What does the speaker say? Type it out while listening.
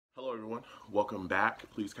Hello everyone, welcome back.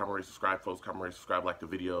 Please comment, rate, subscribe, folks. Comment, rate, subscribe, like the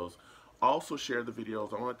videos. Also share the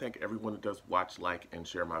videos. I want to thank everyone that does watch, like, and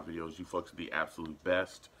share my videos. You folks are the absolute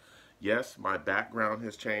best. Yes, my background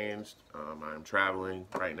has changed. I'm traveling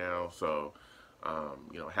right now, so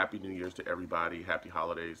Happy New Year's to everybody. Happy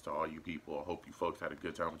holidays to all you people. I hope you folks had a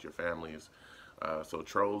good time with your families. So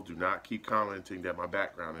trolls, do not keep commenting that my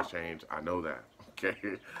background has changed. I know that.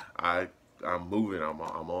 Okay, I'm moving. I'm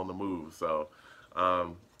on the move. So.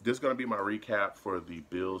 This is going to be my recap for the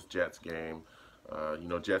Bills-Jets game.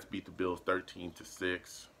 Jets beat the Bills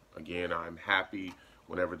 13-6. Again, I'm happy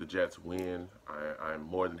whenever the Jets win. I'm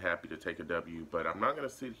more than happy to take a W, but I'm not going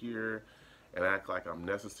to sit here and act like I'm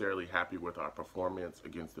necessarily happy with our performance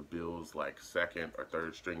against the Bills, like second or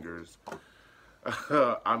third stringers.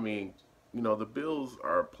 I mean, the Bills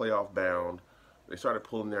are playoff bound. They started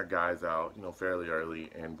pulling their guys out, fairly early,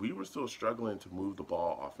 and we were still struggling to move the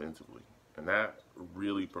ball offensively. And that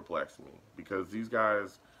really perplexed me because these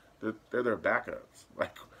guys, they're their backups.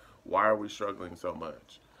 Like, why are we struggling so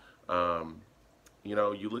much?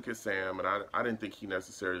 You look at Sam, and I didn't think he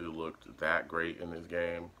necessarily looked that great in this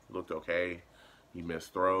game. Looked okay. He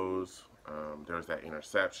missed throws. There was that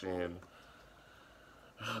interception.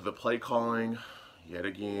 The play calling, yet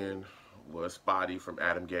again, was spotty from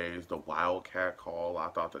Adam Gase. The Wildcat call, I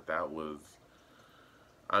thought that was,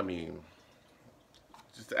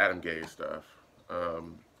 just Adam Gase stuff.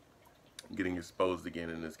 Getting exposed again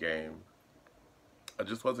in this game. I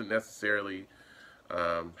just wasn't necessarily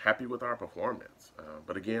happy with our performance.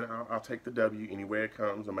 But again, I'll take the W any way it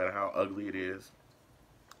comes, no matter how ugly it is.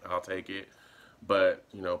 I'll take it. But,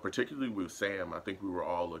 particularly with Sam, I think we were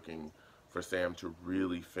all looking for Sam to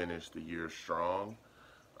really finish the year strong.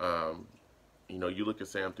 You look at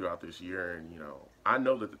Sam throughout this year, and, I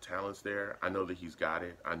know that the talent's there. I know that he's got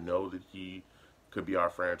it. I know that he could be our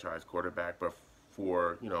franchise quarterback, but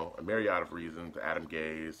for, a myriad of reasons, Adam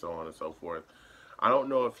Gase, so on and so forth, I don't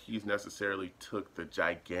know if he's necessarily took the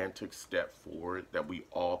gigantic step forward that we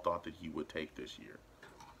all thought that he would take this year.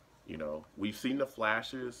 We've seen the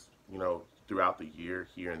flashes, throughout the year,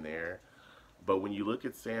 here and there, but when you look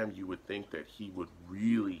at Sam, you would think that he would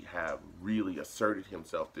really have asserted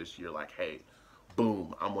himself this year, like, hey,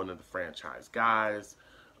 boom, I'm one of the franchise guys.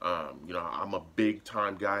 I'm a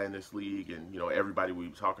big-time guy in this league, and, everybody will be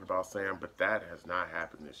talking about Sam, but that has not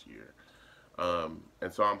happened this year.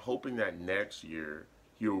 And so I'm hoping that next year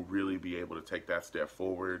he'll really be able to take that step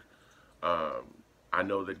forward. I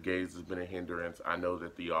know that Gase has been a hindrance. I know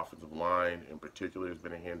that the offensive line in particular has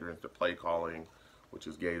been a hindrance. The play calling, which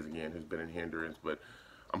is Gase again, has been a hindrance. But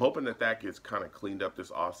I'm hoping that gets kind of cleaned up this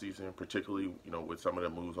offseason, particularly, with some of the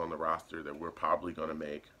moves on the roster that we're probably going to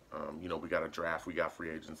make. We got a draft, we got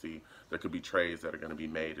free agency. There could be trades that are going to be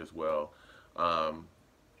made as well.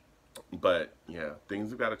 But, yeah,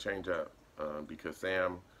 things have got to change up because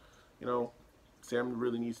Sam, Sam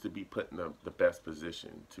really needs to be put in the best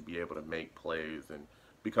position to be able to make plays and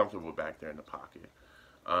be comfortable back there in the pocket.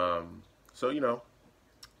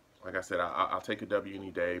 Like I said, I'll take a W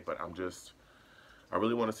any day, but I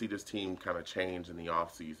really want to see this team kind of change in the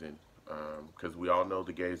offseason. Because we all know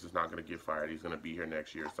the Gase is not going to get fired. He's going to be here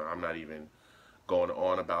next year, so I'm not even going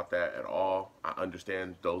on about that at all. I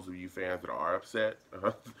understand those of you fans that are upset,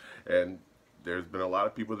 and there's been a lot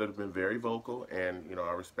of people that have been very vocal, and,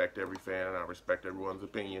 I respect every fan, and I respect everyone's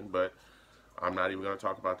opinion, but I'm not even going to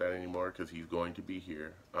talk about that anymore because he's going to be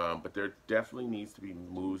here. But there definitely needs to be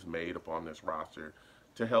moves made upon this roster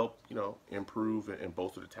to help, improve and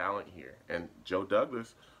bolster the talent here. And Joe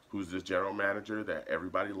Douglas, who's this general manager that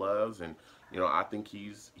everybody loves, and I think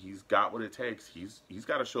he's got what it takes. He's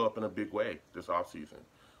got to show up in a big way this offseason.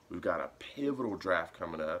 We've got a pivotal draft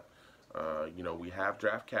coming up. We have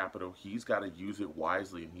draft capital. He's got to use it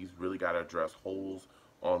wisely, and he's really got to address holes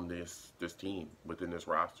on this team within this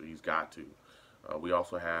roster. He's got to. We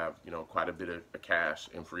also have quite a bit of cash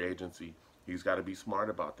in free agency. He's got to be smart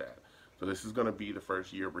about that. So this is going to be the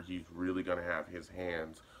first year where he's really going to have his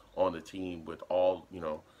hands on the team with all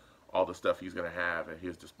the stuff he's going to have at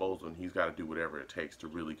his disposal, and he's got to do whatever it takes to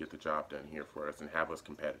really get the job done here for us and have us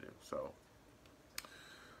competitive. So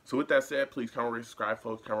with that said, please comment, rate, subscribe,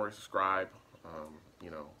 folks. Comment, rate, subscribe.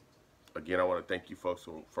 Again, I want to thank you folks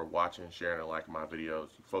for watching, sharing, and liking my videos.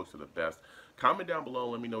 You folks are the best. Comment down below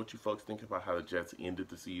and let me know what you folks think about how the Jets ended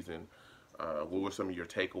the season. What were some of your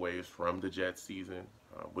takeaways from the Jets season?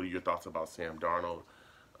 What are your thoughts about Sam Darnold?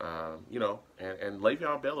 And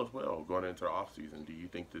Le'Veon Bell as well going into the offseason. Do you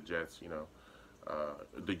think the Jets,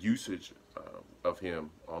 the usage of him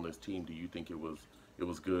on this team, do you think it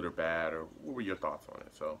was good or bad, or what were your thoughts on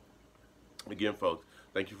it? So, again, folks,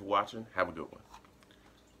 thank you for watching. Have a good one.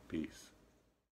 Peace.